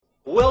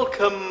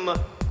Welcome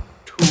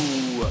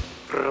to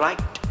Fright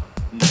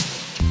Night.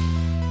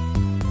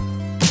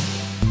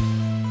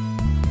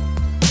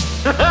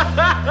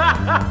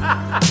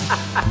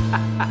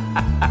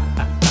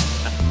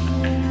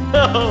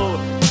 Oh,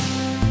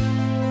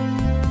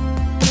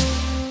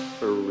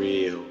 for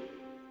real.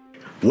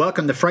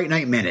 Welcome to Fright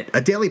Night Minute, a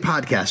daily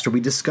podcast where we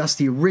discuss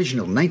the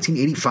original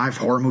 1985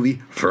 horror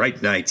movie,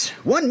 Fright Night,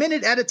 1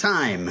 minute at a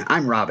time.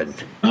 I'm Robin.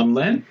 I'm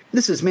Len.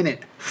 This is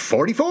minute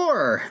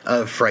 44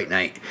 of Fright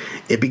Night.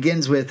 It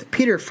begins with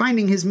Peter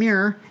finding his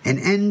mirror and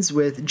ends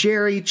with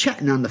Jerry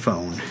chatting on the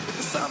phone.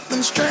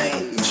 Something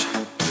strange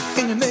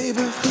in your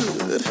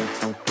neighborhood.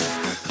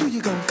 Who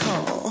you gonna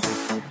call?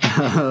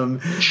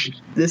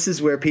 This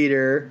is where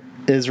Peter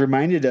is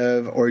reminded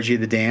of Orgy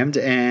of the Damned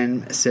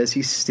and says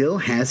he still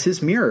has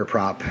his mirror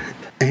prop.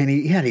 And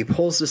he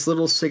pulls this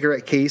little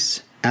cigarette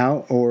case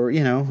out, or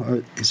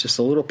it's just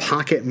a little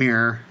pocket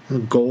mirror, a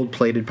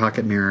gold-plated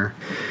pocket mirror.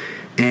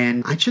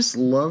 And I just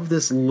love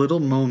this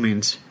little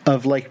moment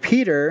of, like,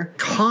 Peter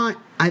caught.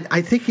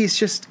 I think he's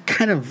just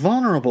kind of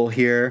vulnerable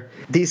here.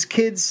 These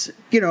kids,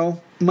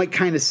 might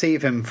kind of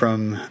save him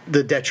from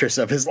the detritus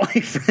of his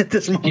life at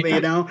this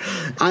moment,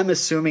 I'm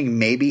assuming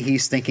maybe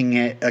he's thinking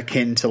it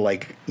akin to,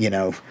 like,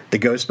 the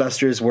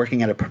Ghostbusters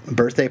working at a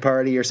birthday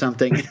party or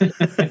something,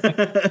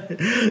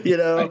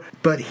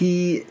 But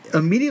he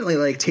immediately,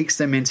 like, takes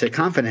them into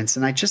confidence,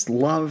 and I just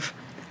love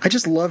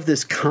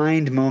this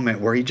kind moment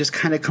where he just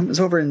kind of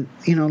comes over and,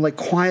 like,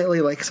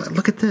 quietly, like,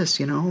 look at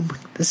this,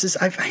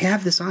 I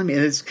have this on me.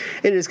 And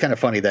it is kind of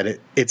funny that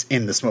it's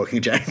in the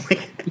smoking jacket.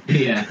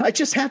 Yeah. I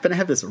just happen to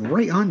have this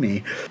right on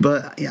me.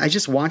 But I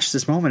just watched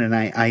this moment, and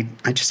I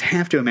just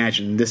have to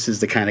imagine this is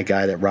the kind of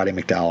guy that Roddy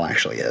McDowall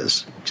actually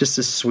is. Just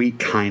a sweet,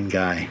 kind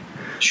guy.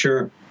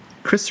 Sure.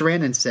 Chris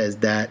Sarandon says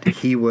that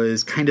he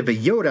was kind of a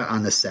Yoda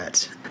on the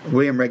set.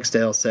 William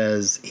Ragsdale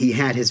says he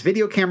had his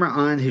video camera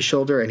on his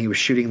shoulder and he was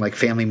shooting like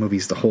family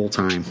movies the whole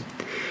time.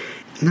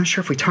 I'm not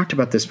sure if we talked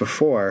about this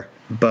before,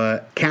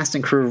 but cast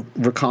and crew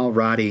recall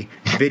Roddy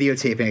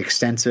videotaping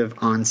extensive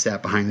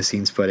on-set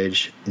behind-the-scenes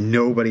footage.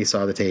 Nobody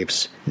saw the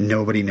tapes.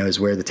 Nobody knows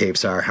where the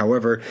tapes are.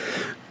 However,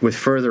 with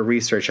further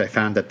research, I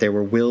found that they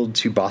were willed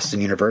to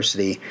Boston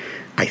University.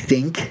 I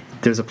think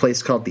there's a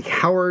place called the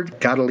Howard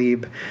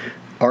Gottlieb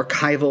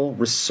Archival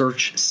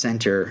Research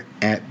Center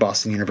at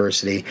Boston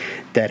University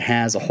that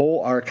has a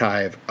whole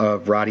archive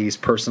of Roddy's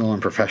personal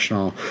and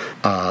professional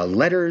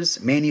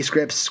letters,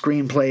 manuscripts,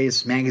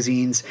 screenplays,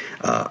 magazines,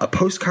 a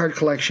postcard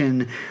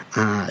collection,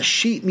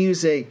 sheet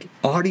music,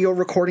 audio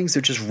recordings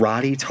of just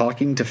Roddy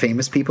talking to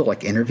famous people,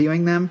 like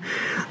interviewing them,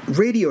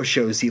 radio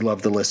shows he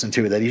loved to listen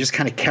to that he just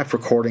kind of kept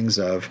recordings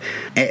of,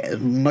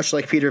 much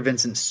like Peter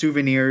Vincent's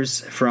souvenirs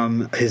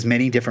from his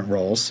many different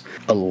roles.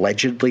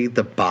 Allegedly,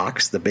 the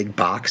big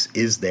box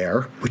is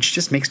there, which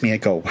just makes me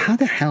go, how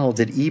the hell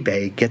did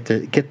eBay get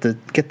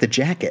the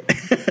jacket?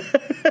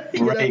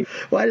 Right.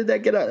 Why did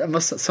that get out?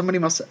 Somebody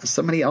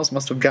else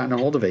must have gotten a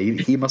hold of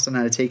it. He must have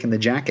not have taken the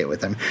jacket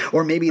with him,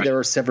 or maybe there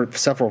were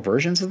several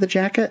versions of the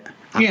jacket.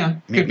 Yeah,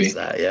 maybe could be. It's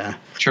that. Yeah,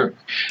 sure.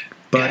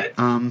 But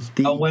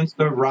when's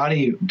the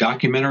Roddy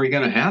documentary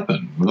going to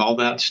happen with all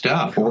that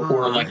stuff,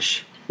 or like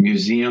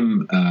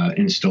museum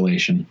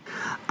installation?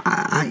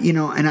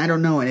 And I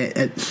don't know.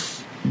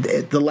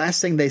 The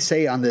last thing they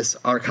say on this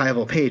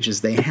archival page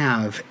is they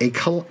have a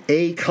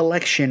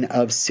collection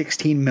of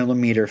 16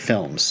 millimeter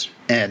films,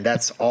 and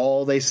that's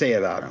all they say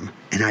about them.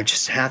 And I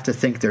just have to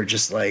think they're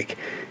just like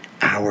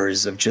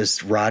hours of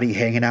just Roddy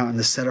hanging out on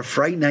the set of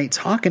Fright Night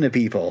talking to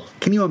people.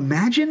 Can you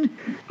imagine?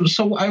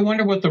 So I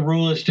wonder what the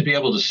rule is to be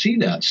able to see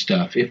that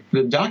stuff. If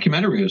the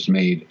documentary was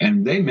made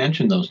and they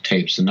mentioned those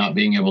tapes and not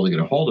being able to get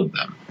a hold of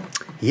them.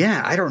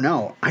 Yeah, I don't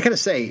know. I got to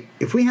say,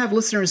 if we have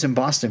listeners in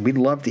Boston, we'd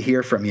love to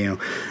hear from you.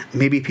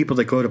 Maybe people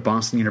that go to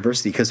Boston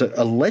University, because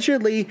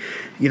allegedly,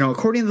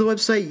 according to the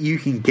website, you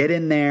can get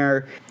in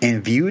there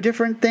and view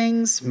different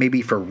things,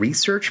 maybe for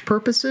research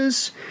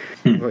purposes.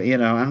 But, I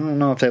don't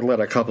know if they let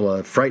a couple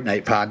of Fright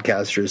Night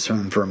podcasters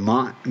from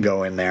Vermont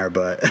go in there,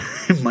 but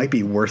it might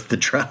be worth the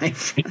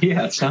drive.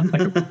 Yeah, it sounds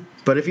like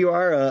But if you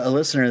are a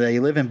listener that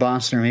you live in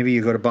Boston, or maybe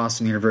you go to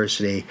Boston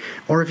University,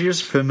 or if you're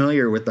just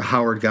familiar with the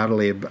Howard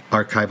Gottlieb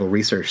Archival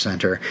Research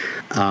Center,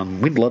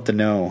 we'd love to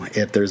know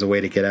if there's a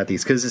way to get at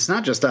these. Because it's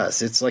not just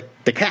us. It's like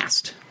the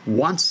cast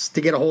wants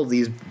to get a hold of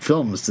these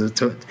films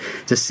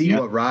to see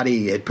what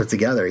Roddy had put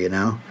together,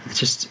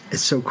 It's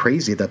so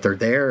crazy that they're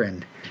there.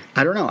 And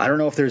I don't know. I don't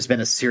know if there's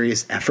been a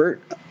serious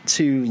effort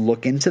to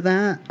look into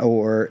that,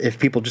 or if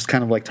people just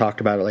kind of like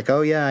talked about it, like, oh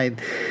yeah,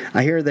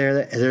 I hear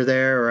they're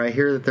there, or I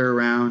hear that they're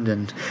around,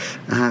 and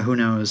who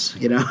knows,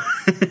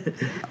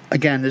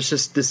 Again, there's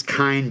just this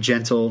kind,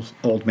 gentle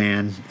old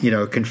man,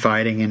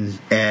 confiding in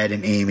Ed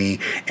and Amy,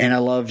 and I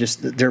love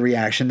just their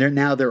reaction.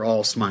 They're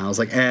all smiles.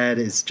 Like, Ed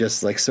is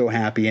just like so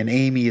happy, and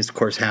Amy is of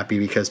course happy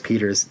because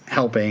Peter's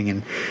helping,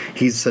 and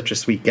he's such a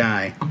sweet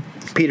guy.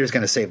 Peter's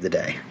going to save the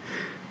day.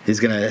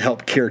 He's going to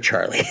help cure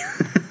Charlie.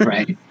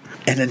 Right.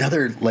 And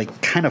another,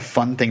 like, kind of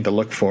fun thing to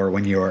look for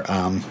when you're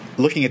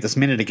looking at this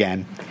minute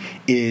again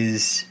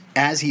is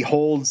as he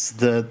holds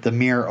the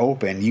mirror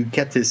open, you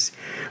get this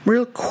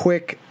real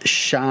quick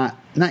shot.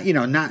 Not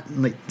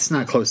like it's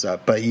not close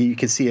up, but you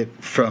can see it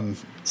from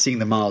seeing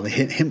the model.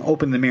 Him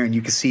open the mirror, and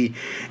you can see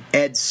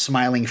Ed's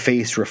smiling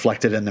face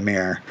reflected in the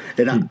mirror.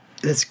 And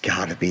it's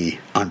got to be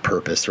on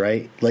purpose,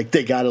 right? Like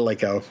they got to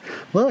go,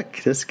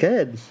 look, this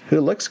kid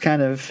who looks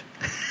kind of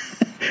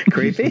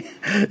creepy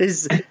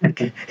is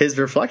his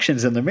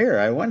reflections in the mirror.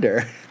 I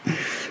wonder.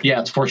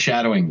 Yeah, it's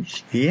foreshadowing.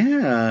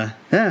 Yeah.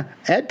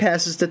 Ed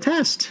passes the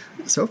test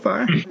so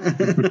far.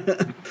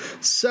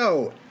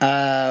 So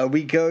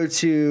we go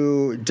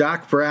to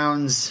Doc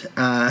Brown's.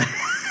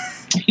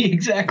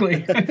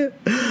 Exactly.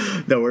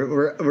 No,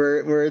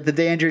 we're at the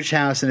Dandridge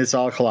house, and it's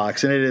all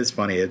clocks, and it is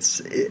funny. It's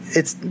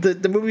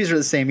the movies are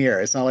the same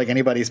year. It's not like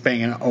anybody's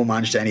paying an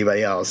homage to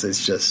anybody else.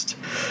 It's just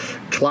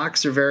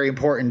clocks are very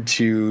important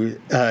to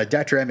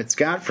Dr. Emmett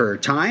Scott for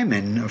time,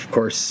 and of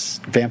course,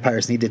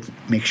 vampires need to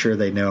make sure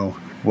they know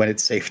when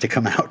it's safe to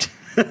come out.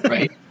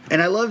 Right.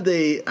 And I love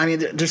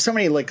there's so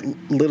many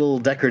little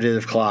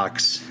decorative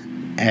clocks.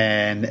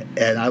 And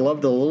I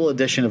love the little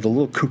addition of the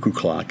little cuckoo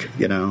clock,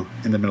 in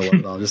the middle of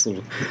it all, just a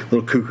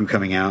little cuckoo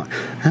coming out.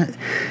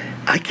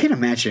 I can't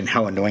imagine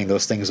how annoying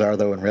those things are,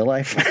 though, in real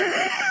life.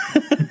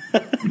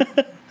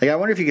 I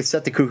wonder if you could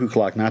set the cuckoo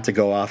clock not to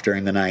go off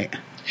during the night.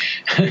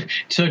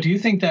 So do you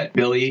think that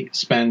Billy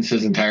spends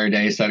his entire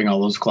day setting all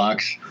those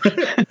clocks?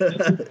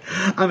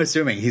 I'm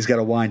assuming he's got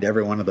to wind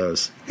every one of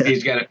those.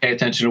 He's got to pay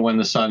attention to when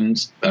the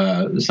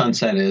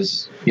sunset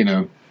is,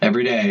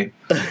 every day.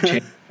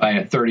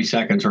 By 30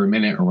 seconds or a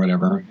minute or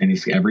whatever, and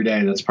he's every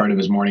day. That's part of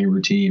his morning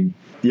routine.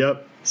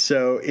 Yep.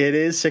 So it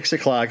is 6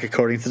 o'clock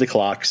according to the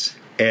clocks,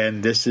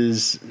 and this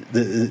is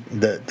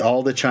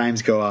all the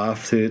chimes go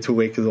off to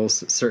wake a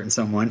certain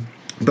someone.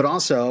 But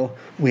also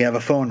we have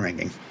a phone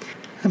ringing,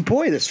 and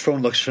boy, this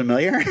phone looks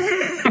familiar.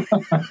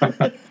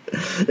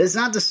 It's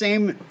not the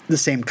same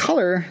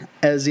color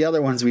as the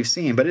other ones we've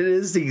seen, but it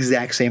is the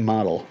exact same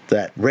model.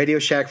 That Radio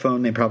Shack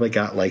phone, they probably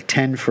got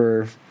 10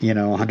 for,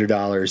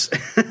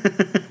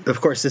 $100. Of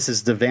course, this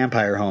is the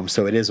vampire home,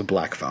 so it is a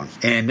black phone.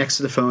 And next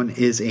to the phone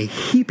is a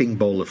heaping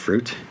bowl of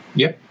fruit.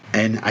 Yep.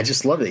 And I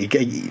just love it.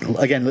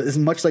 Again, it's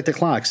much like the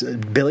clocks.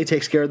 Billy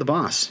takes care of the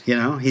boss.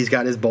 He's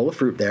got his bowl of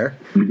fruit there.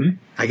 Mm-hmm.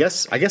 I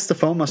guess the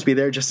phone must be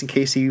there just in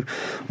case he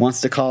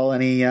wants to call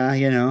any,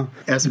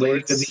 escorts.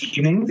 Late in the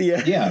evening.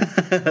 Yeah.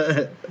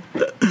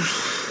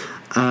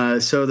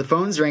 So the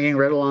phone's ringing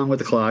right along with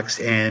the clocks,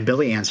 and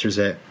Billy answers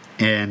it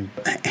and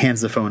hands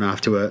the phone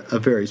off to a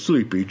very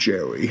sleepy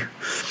Jerry.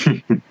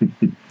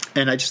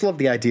 And I just love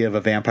the idea of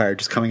a vampire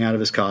just coming out of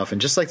his coffin,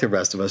 just like the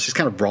rest of us, just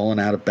kind of rolling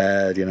out of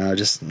bed,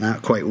 just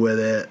not quite with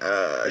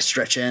it,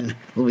 stretching, a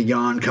little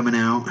yawn coming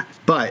out.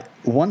 But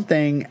one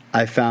thing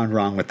I found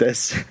wrong with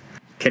this.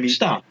 Can you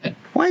stop it?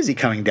 Why is he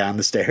coming down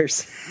the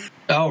stairs?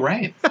 Oh,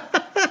 right.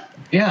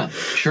 Yeah,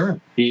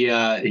 sure.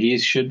 He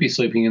should be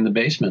sleeping in the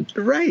basement.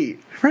 Right.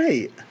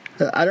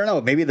 I don't know.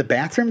 Maybe the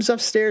bathroom's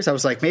upstairs. I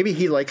was like, maybe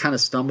he kind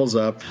of stumbles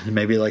up,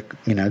 maybe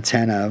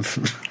 10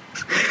 of,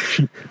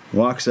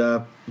 walks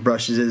up,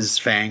 brushes his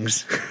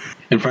fangs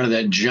in front of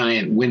that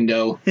giant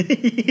window.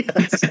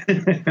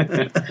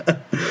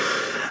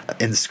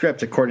 In the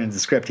script, according to the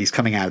script, he's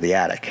coming out of the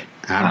attic.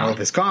 I don't know if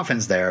his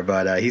coffin's there,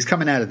 but he's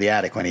coming out of the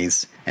attic when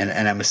he's, and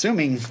I'm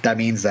assuming that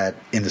means that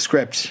in the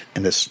script,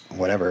 in this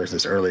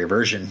earlier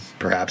version,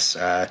 perhaps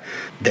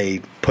they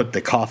put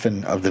the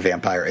coffin of the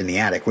vampire in the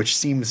attic, which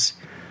seems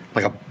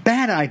like a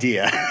bad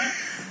idea.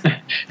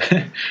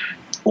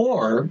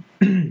 Or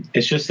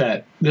it's just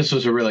that this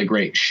was a really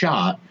great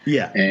shot.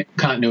 Yeah. And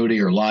continuity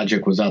or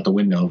logic was out the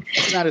window.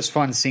 It's not as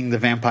fun seeing the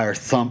vampire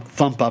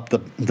thump up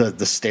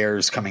the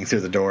stairs coming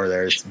through the door.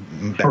 There's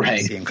better to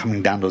see him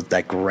coming down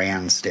that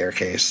grand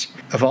staircase.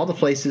 Of all the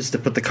places to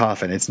put the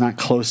coffin, it's not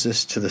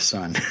closest to the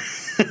sun.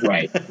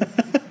 Right.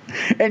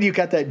 And you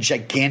got that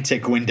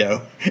gigantic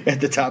window at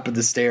the top of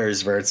the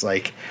stairs where it's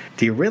like,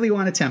 do you really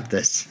want to tempt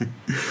this?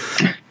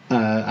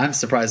 I'm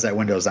surprised that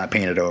window's not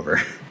painted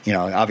over.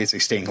 Obviously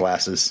stained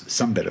glass is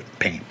some bit of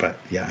paint, but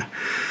yeah.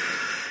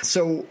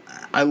 So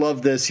I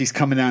love this. He's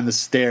coming down the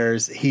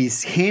stairs.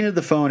 He's handed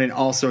the phone, and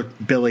also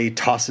Billy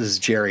tosses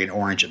Jerry an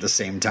orange at the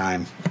same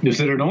time. Is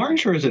it an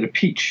orange or is it a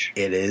peach?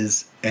 It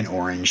is an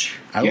orange.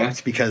 I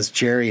liked because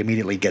Jerry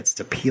immediately gets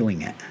to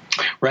peeling it.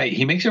 Right.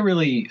 He makes a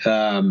really,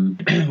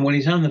 when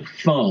he's on the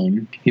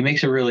phone, he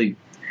makes a really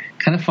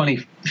kind of funny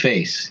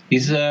face.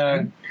 He's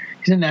a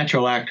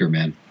natural actor,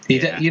 man.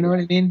 You know what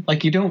I mean?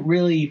 You don't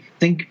really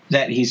think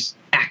that he's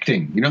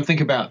acting. You don't think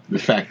about the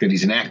fact that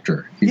he's an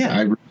actor.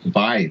 I really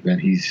buy that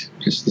he's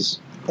just this.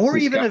 Or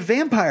even a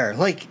vampire.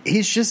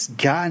 He's just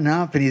gotten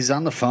up and he's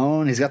on the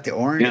phone. He's got the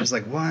orange. He's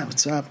like, what?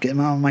 What's up? Getting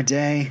on with my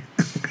day.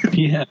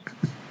 Yeah.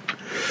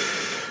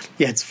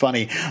 Yeah, it's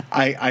funny.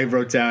 I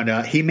wrote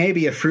down, he may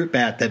be a fruit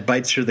bat that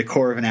bites through the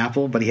core of an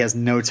apple, but he has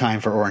no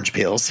time for orange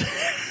peels.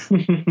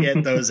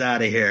 Get those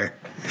out of here.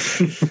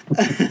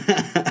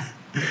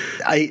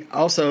 I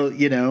also,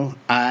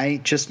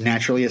 I just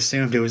naturally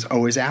assumed it was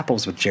always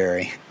apples with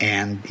Jerry.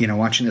 And,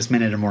 watching this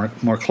minute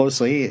more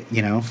closely,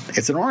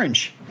 it's an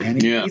orange. And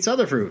he eats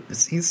other fruit.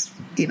 He's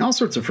eating all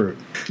sorts of fruit.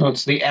 Well,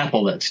 it's the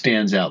apple that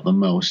stands out the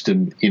most,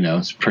 and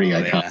it's pretty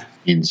iconic.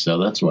 And so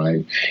that's why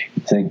I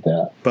think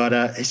that. But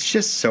it's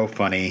just so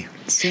funny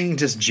seeing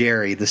just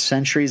Jerry, the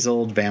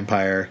centuries-old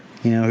vampire,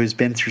 who's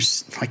been through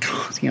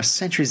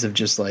centuries of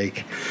just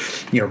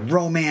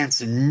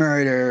romance and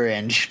murder,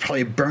 and she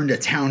probably burned a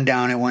town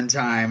down at one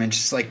time, and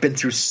just been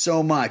through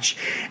so much,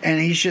 and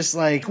he's just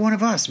like one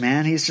of us,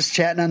 man. He's just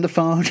chatting on the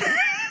phone.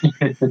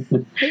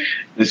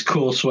 This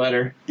cool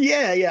sweater.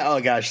 Yeah.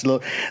 Oh gosh,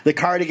 the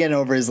cardigan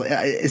over his.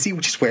 Is he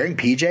just wearing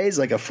PJs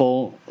like a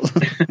full?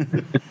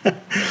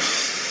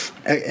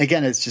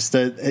 Again, it's just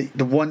the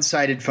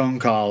one-sided phone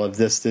call of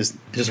this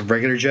just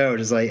regular Joe,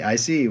 just like, I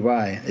see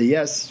why.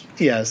 Yes,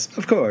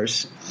 of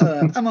course.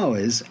 I'm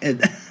always, and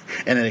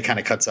then it kind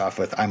of cuts off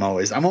with I'm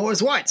always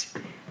what?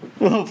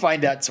 We'll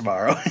find out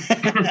tomorrow.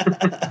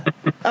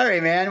 All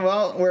right, man.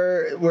 Well,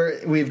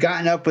 we've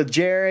gotten up with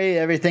Jerry.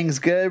 Everything's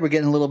good. We're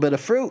getting a little bit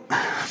of fruit.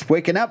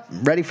 Waking up,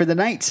 ready for the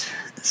night.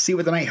 See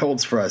what the night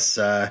holds for us.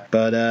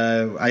 But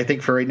I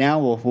think for right now,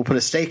 we'll put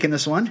a stake in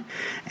this one,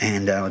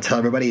 and we'll tell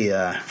everybody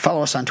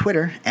follow us on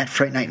Twitter at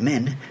Fright Night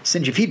Min.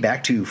 Send your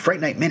feedback to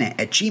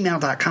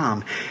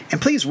frightnightminute@gmail.com,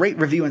 and please rate,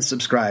 review, and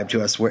subscribe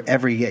to us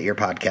wherever you get your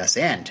podcasts.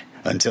 And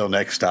until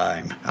next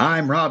time,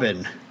 I'm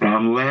Robin.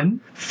 I'm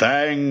Len.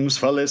 Thanks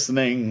for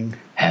listening.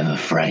 Have a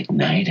fright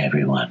night,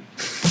 everyone.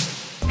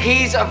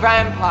 He's a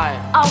vampire.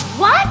 A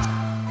what?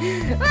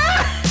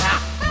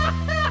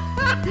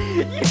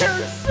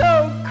 You're so